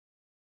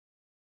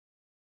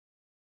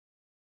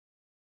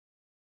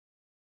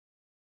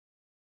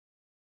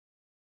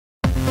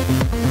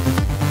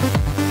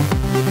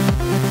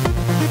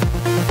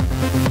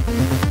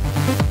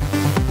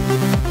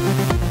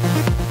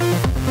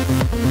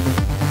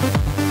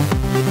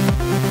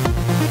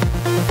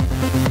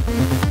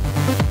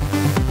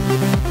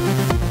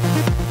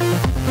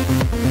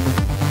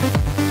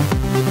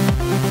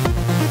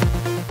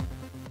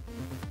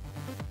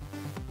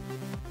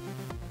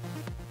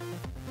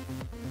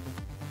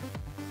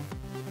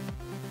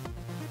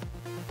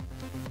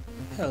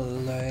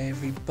Hello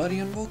everybody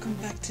and welcome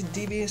back to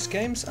DBS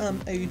Games. I'm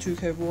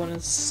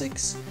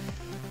MW3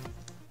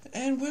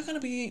 and we're going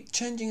to be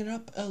changing it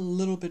up a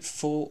little bit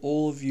for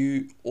all of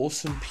you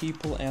awesome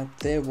people out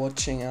there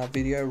watching our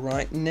video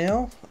right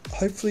now.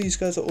 Hopefully you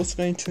guys are also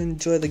going to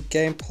enjoy the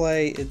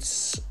gameplay.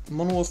 It's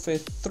Modern Warfare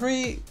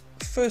 3,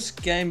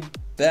 first game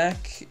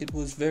back. It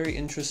was very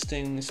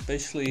interesting,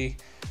 especially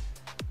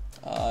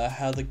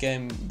how the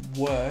game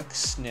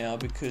works now,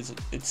 because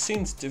it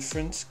seems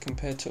different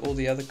compared to all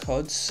the other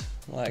CODs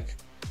like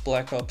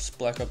Black Ops,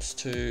 Black Ops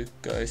 2,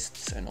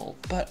 Ghosts and all.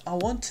 But I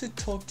want to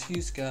talk to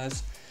you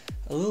guys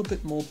a little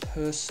bit more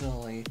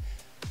personally.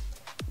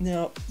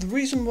 Now, the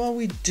reason why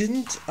we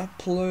didn't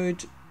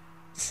upload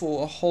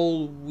for a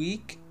whole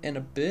week and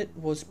a bit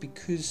was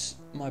because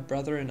my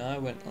brother and I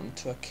went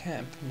onto a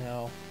camp.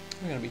 Now,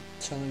 I'm going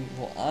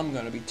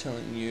to be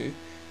telling you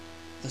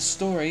the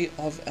story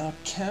of our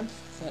camp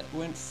that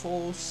went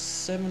for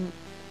 7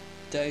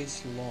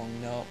 days long.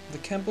 Now, the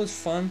camp was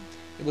fun.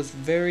 It was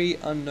very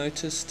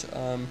unnoticed.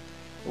 It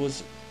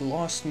was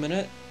last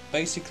minute.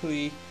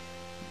 Basically,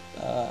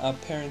 our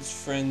parents'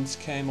 friends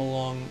came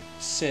along,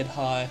 said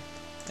hi,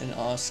 and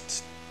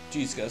asked, "Do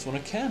you guys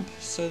want to camp?"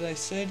 So they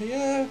said,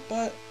 "Yeah,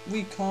 but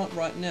we can't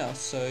right now."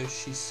 So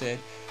she said,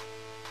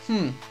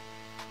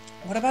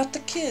 "What about the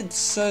kids?"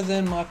 So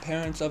then my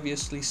parents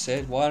obviously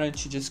said, "Why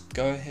don't you just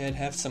go ahead,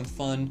 have some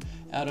fun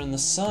out in the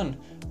sun?"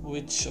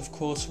 Which, of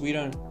course, we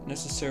don't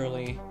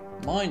necessarily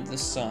mind the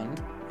sun.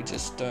 We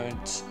just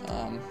don't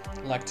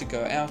like to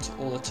go out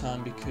all the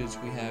time because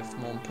we have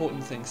more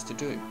important things to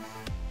do.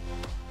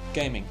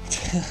 Gaming.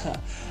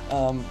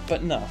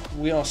 But no,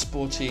 we are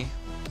sporty.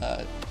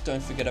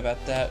 Don't forget about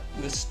that.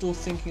 We're still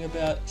thinking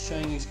about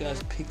showing you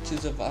guys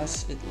pictures of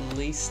us at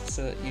least,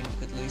 so that you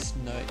at least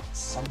know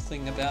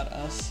something about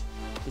us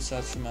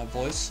besides from our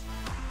voice,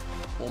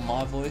 or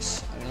my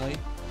voice only,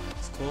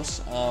 of course.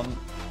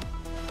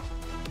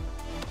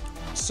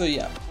 So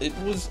yeah, it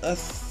was a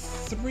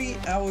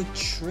 3-hour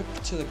trip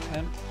to the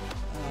camp.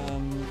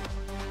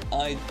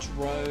 I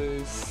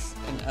drove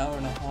an hour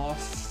and a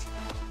half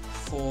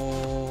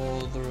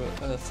for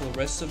the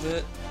rest of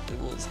it. It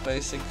was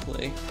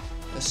basically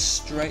a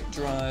straight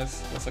drive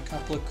with a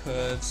couple of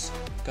curves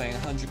going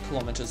 100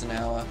 kilometers an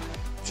hour.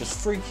 Just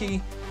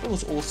freaky. It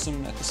was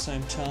awesome at the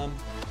same time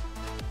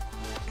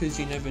because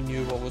you never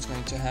knew what was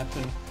going to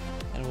happen,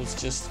 and it was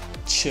just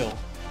chill.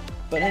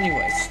 But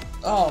anyways,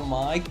 oh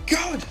my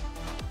god!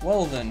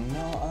 Well then,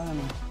 now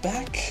I'm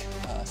back.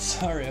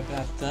 Sorry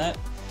about that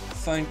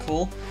phone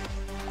call.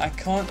 I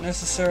can't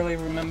necessarily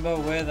remember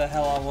where the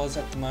hell I was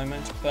at the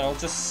moment, but I'll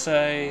just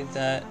say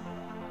that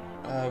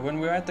when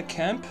we were at the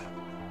camp,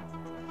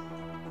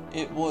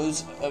 it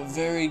was a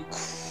very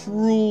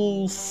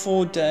cruel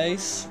 4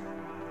 days,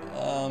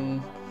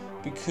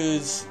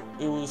 because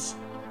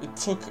it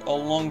took a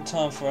long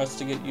time for us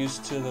to get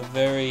used to the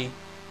very,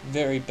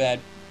 very bad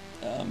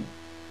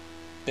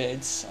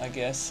beds, I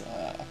guess.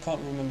 I can't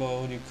remember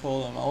what you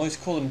call them. I always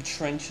call them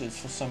trenches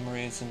for some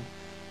reason,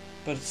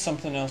 but it's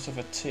something else with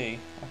a T.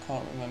 I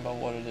can't remember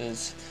what it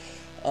is.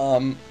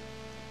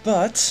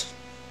 But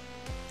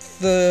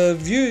the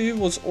view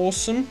was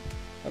awesome.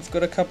 I've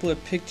got a couple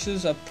of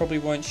pictures I probably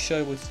won't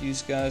show with you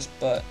guys,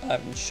 but I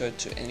haven't showed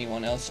to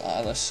anyone else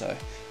either, so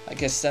I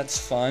guess that's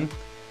fine.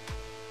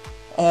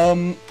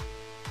 For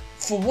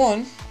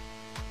one,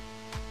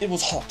 it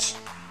was hot.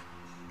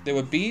 There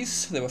were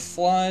bees, there were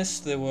flies,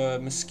 there were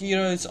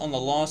mosquitoes on the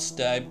last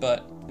day,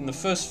 but in the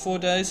first 4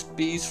 days,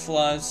 bees,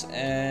 flies,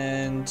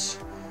 and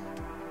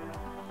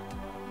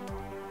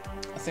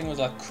I think it was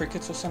like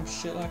crickets or some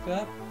shit like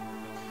that.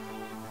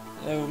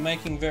 They were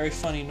making very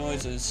funny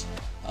noises.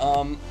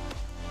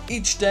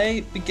 Each day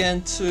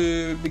began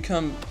to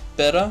become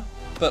better,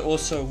 but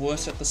also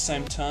worse at the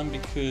same time,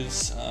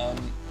 because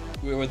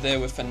we were there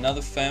with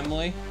another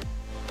family,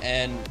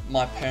 and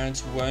my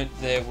parents weren't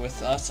there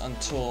with us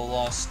until the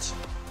last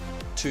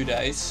 2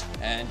 days,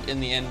 and in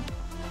the end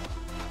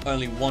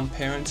only one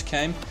parent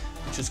came,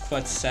 which was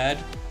quite sad.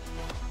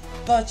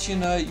 But you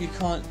know, you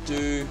can't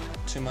do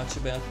too much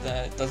about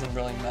that. It doesn't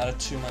really matter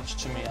too much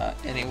to me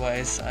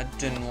anyways. I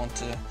didn't want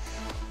to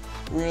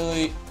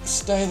really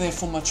stay there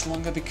for much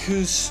longer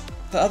because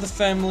the other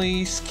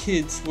family's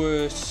kids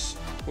were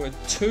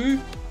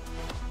 2,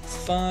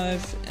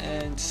 5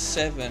 and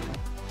 7,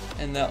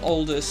 and the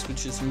oldest,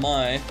 which is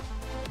my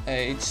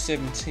age,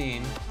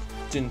 17,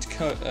 didn't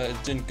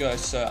go,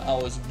 so I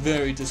was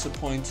very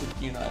disappointed.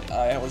 You know,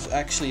 I was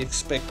actually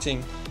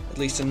expecting at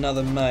least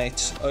another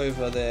mate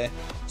over there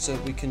so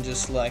that we can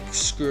just like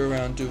screw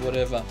around, do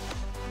whatever,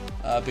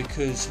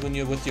 because when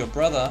you're with your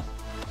brother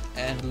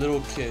and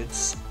little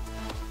kids,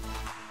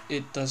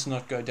 it does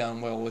not go down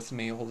well with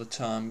me all the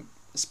time,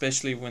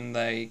 especially when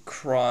they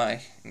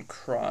cry and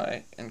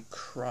cry and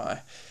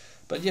cry.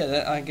 But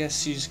yeah, I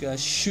guess you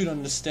guys should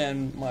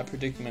understand my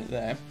predicament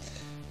there.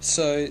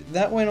 So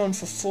that went on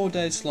for 4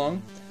 days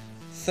long.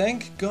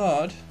 Thank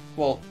God,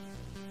 well,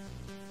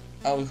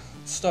 I'll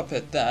stop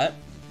at that.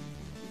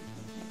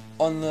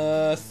 On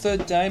the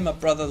third day, my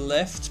brother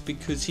left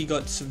because he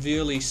got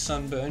severely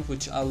sunburned,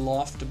 which I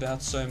laughed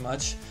about so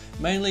much.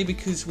 Mainly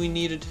because we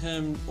needed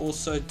him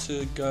also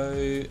to go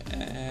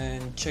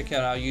and check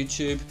out our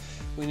YouTube.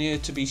 We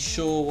needed to be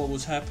sure what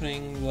was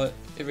happening, what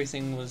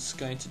everything was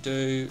going to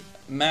do.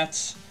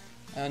 Matt,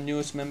 our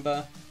newest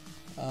member,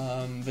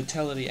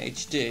 Vitality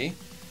HD,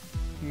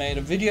 made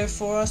a video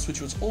for us,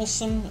 which was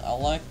awesome. I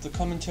liked the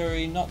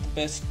commentary, not the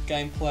best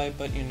gameplay,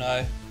 but you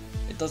know,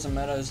 it doesn't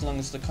matter as long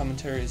as the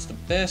commentary is the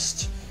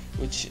best,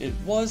 which it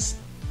was.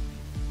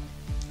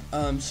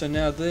 So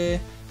now the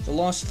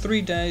last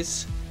 3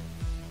 days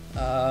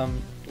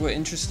were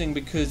interesting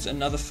because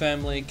another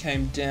family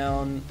came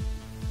down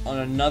on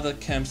another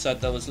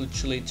campsite that was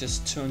literally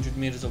just 200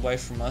 meters away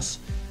from us,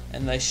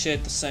 and they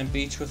shared the same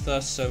beach with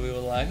us, so we were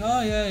like,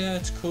 oh yeah,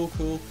 it's cool.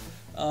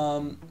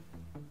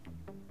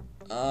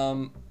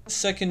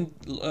 Second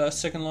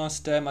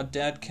last day, my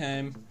dad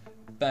came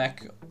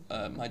back.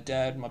 My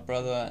dad, my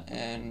brother,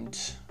 and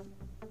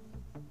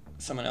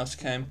someone else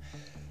came.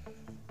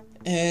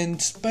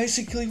 And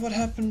basically what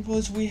happened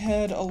was we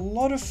had a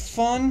lot of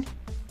fun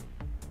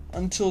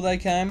until they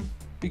came,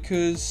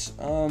 because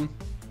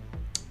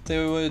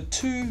there were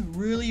 2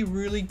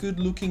 really good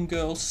looking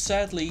girls,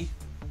 sadly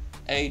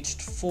aged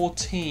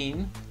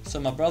 14. So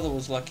my brother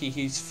was lucky,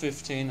 he's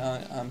 15,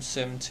 I'm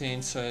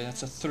 17, so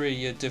that's a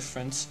 3-year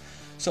difference.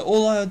 So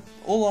all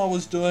I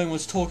was doing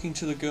was talking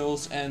to the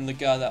girls and the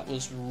guy that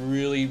was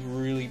really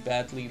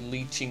badly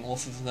leeching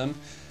off of them.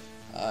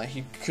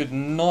 He could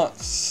not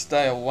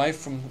stay away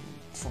from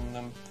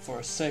them for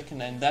a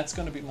second, and that's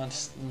going to be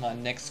my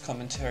next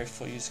commentary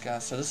for you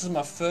guys. So this is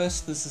my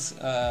first,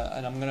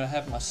 and I'm going to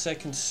have my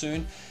second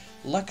soon.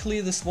 Luckily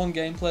this one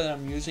gameplay that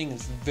I'm using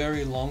is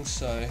very long,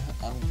 so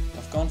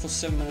I've gone for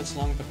 7 minutes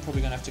long, but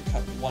probably going to have to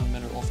cut 1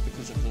 minute off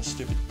because of the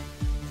stupid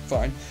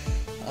phone.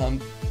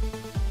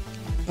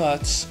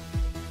 But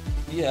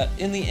yeah,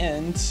 in the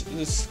end,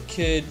 this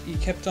kid, he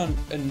kept on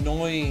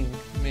annoying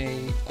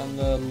me on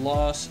the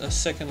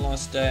second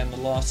last day and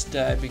the last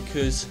day,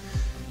 because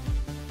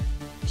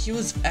he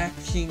was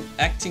acting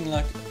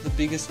like the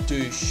biggest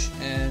douche,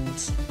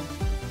 and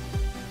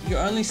you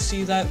only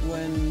see that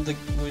when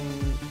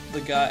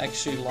the guy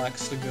actually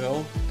likes the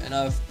girl. And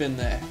I've been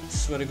there,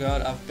 swear to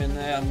God, I've been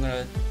there. I'm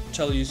gonna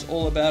tell you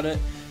all about it.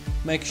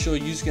 Make sure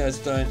you guys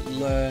don't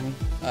learn.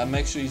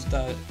 Make sure you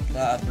don't.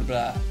 There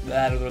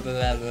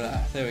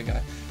we go.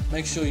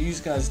 Make sure you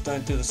guys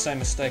don't do the same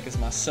mistake as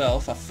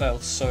myself. I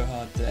failed so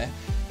hard there.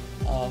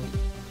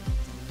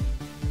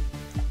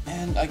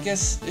 And I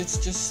guess it's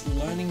just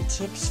learning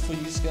tips for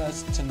you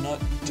guys to not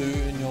do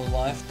in your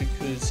life,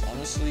 because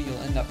honestly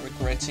you'll end up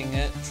regretting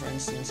it. For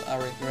instance, I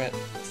regret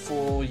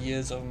 4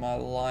 years of my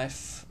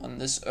life on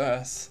this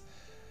earth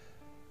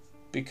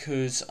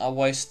because I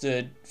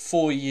wasted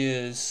 4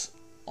 years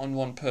on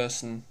one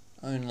person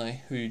only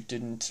who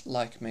didn't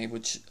like me,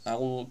 which I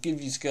will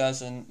give you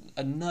guys a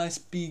nice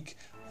big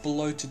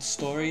bloated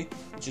story,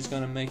 which is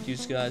going to make you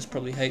guys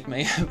probably hate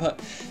me. But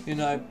you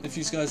know, if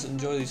you guys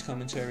enjoy these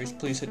commentaries,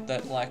 please hit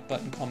that like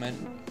button, comment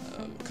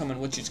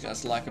what you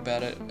guys like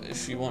about it.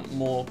 If you want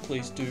more,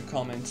 please do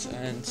comment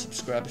and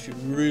subscribe if you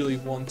really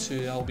want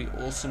to. That'll be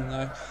awesome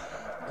though.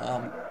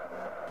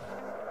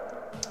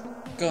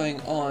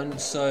 Going on,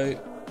 so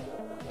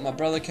my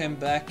brother came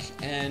back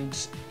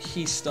and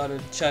he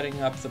started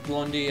chatting up the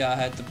blondie.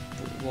 I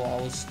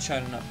was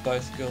chatting up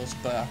both girls,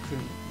 but I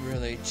couldn't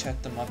really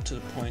chat them up to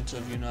the point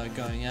of, you know,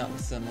 going out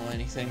with them or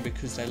anything,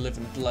 because they live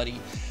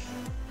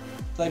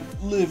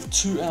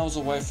 2 hours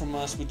away from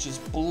us, which is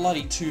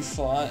bloody too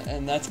far,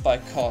 and that's by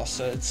car,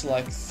 so it's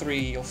like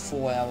 3 or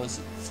 4 hours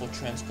for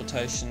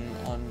transportation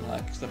on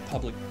like the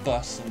public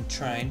bus and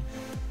train.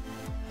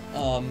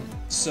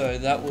 So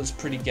that was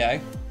pretty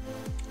gay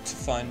to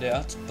find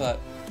out, but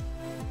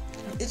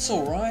it's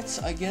alright,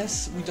 I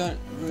guess. We don't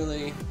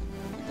really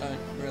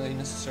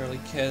necessarily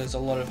care. There's a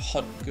lot of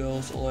hot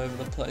girls all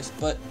over the place,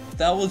 but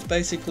that was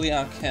basically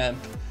our camp.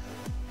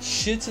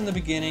 Shit in the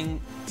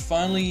beginning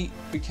finally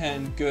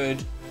became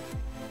good,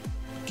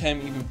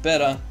 became even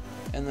better,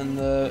 and then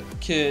the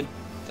kid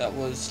that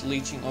was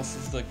leeching off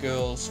of the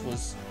girls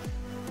was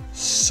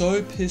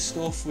so pissed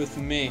off with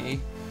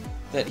me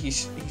that he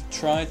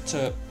tried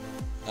to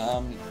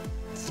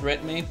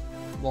threaten me.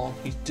 Well,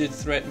 he did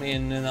threaten me,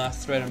 and then I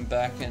threatened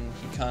back, and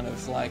he kind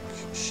of like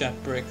shat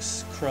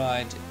bricks,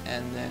 cried,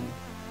 and then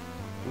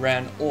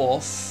ran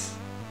off.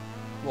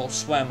 Well,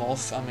 swam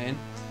off, I mean,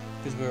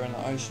 because we were in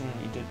the ocean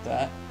and he did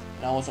that.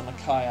 And I was on a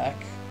kayak,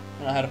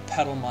 and I had a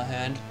paddle in my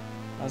hand.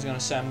 I was going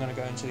to say I'm going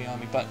to go into the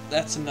army, but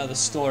that's another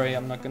story.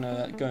 I'm not going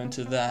to go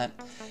into that.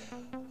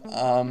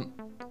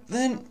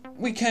 Then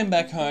we came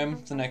back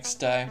home the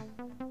next day,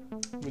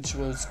 which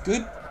was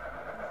good.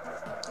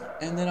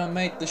 And then I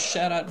made the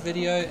shout out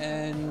video,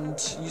 and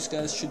you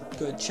guys should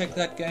go check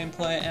that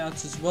gameplay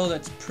out as well. I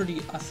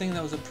think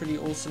that was a pretty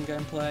awesome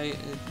gameplay.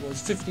 It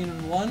was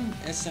 15-on-1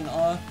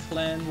 SNR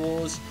Clan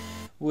Wars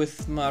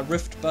with my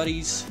Rift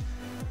buddies.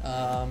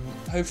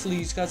 Hopefully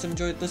you guys have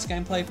enjoyed this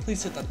gameplay.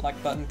 Please hit that like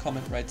button,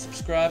 comment, rate,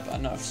 subscribe. I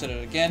know I've said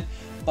it again,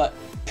 but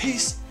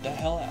peace the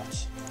hell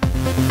out.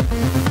 bye.